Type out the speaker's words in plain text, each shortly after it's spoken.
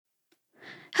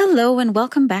Hello and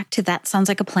welcome back to That Sounds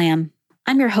Like a Plan.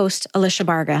 I'm your host, Alicia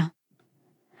Barga.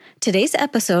 Today's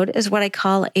episode is what I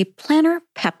call a Planner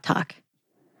Pep Talk.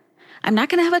 I'm not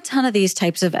going to have a ton of these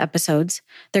types of episodes.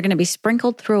 They're going to be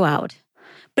sprinkled throughout.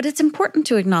 But it's important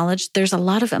to acknowledge there's a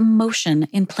lot of emotion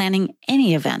in planning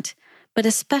any event, but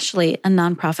especially a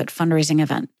nonprofit fundraising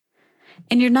event.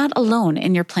 And you're not alone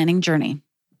in your planning journey.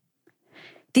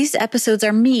 These episodes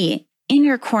are me in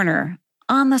your corner,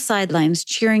 on the sidelines,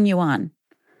 cheering you on.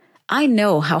 I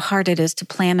know how hard it is to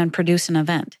plan and produce an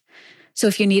event. So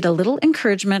if you need a little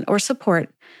encouragement or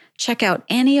support, check out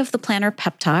any of the Planner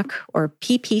Pep Talk or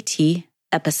PPT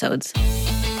episodes.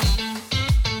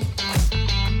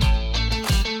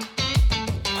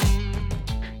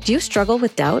 Do you struggle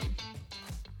with doubt?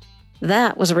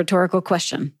 That was a rhetorical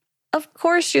question. Of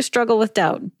course you struggle with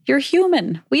doubt. You're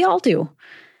human. We all do.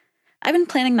 I've been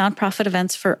planning nonprofit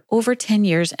events for over 10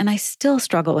 years and I still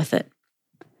struggle with it.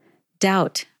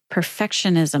 Doubt,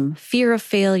 perfectionism, fear of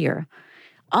failure,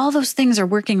 all those things are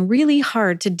working really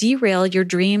hard to derail your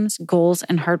dreams, goals,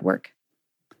 and hard work.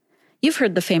 You've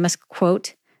heard the famous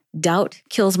quote, "Doubt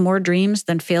kills more dreams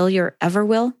than failure ever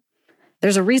will."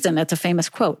 There's a reason it's a famous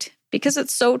quote, because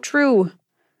it's so true.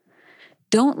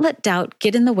 Don't let doubt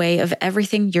get in the way of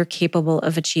everything you're capable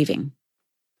of achieving.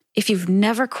 If you've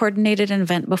never coordinated an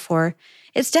event before,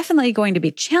 it's definitely going to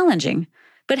be challenging,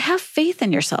 but have faith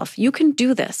in yourself. You can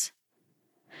do this.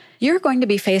 You're going to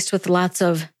be faced with lots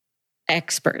of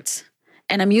experts.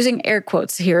 And I'm using air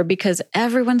quotes here because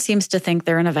everyone seems to think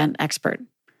they're an event expert.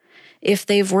 If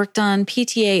they've worked on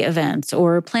PTA events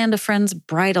or planned a friend's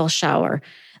bridal shower,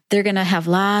 they're going to have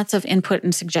lots of input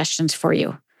and suggestions for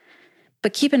you.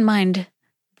 But keep in mind,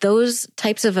 those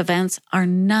types of events are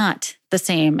not the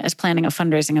same as planning a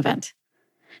fundraising event.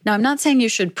 Now, I'm not saying you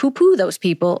should poo-poo those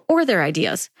people or their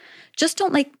ideas. Just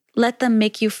don't let them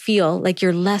make you feel like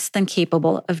you're less than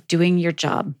capable of doing your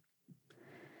job.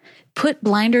 Put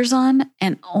blinders on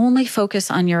and only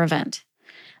focus on your event.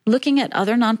 Looking at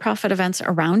other nonprofit events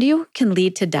around you can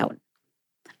lead to doubt.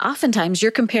 Oftentimes,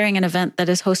 you're comparing an event that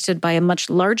is hosted by a much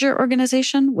larger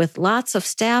organization with lots of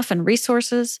staff and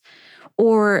resources,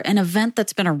 or an event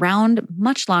that's been around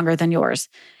much longer than yours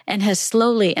and has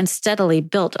slowly and steadily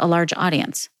built a large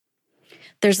audience.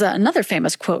 There's another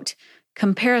famous quote,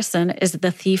 "Comparison is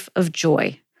the thief of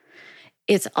joy."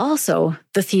 It's also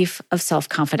the thief of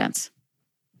self-confidence.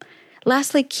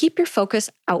 Lastly, keep your focus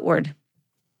outward.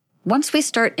 Once we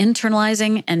start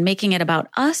internalizing and making it about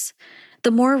us,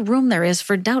 the more room there is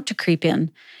for doubt to creep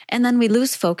in, and then we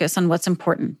lose focus on what's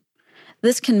important.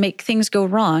 This can make things go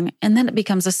wrong, and then it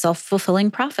becomes a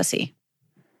self-fulfilling prophecy.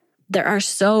 There are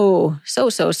so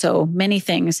many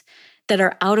things that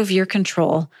are out of your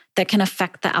control that can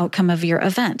affect the outcome of your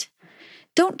event.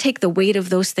 Don't take the weight of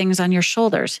those things on your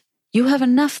shoulders. You have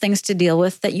enough things to deal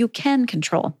with that you can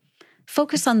control.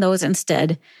 Focus on those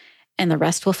instead, and the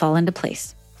rest will fall into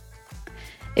place.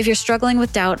 If you're struggling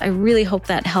with doubt, I really hope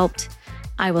that helped.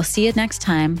 I will see you next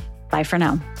time. Bye for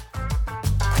now.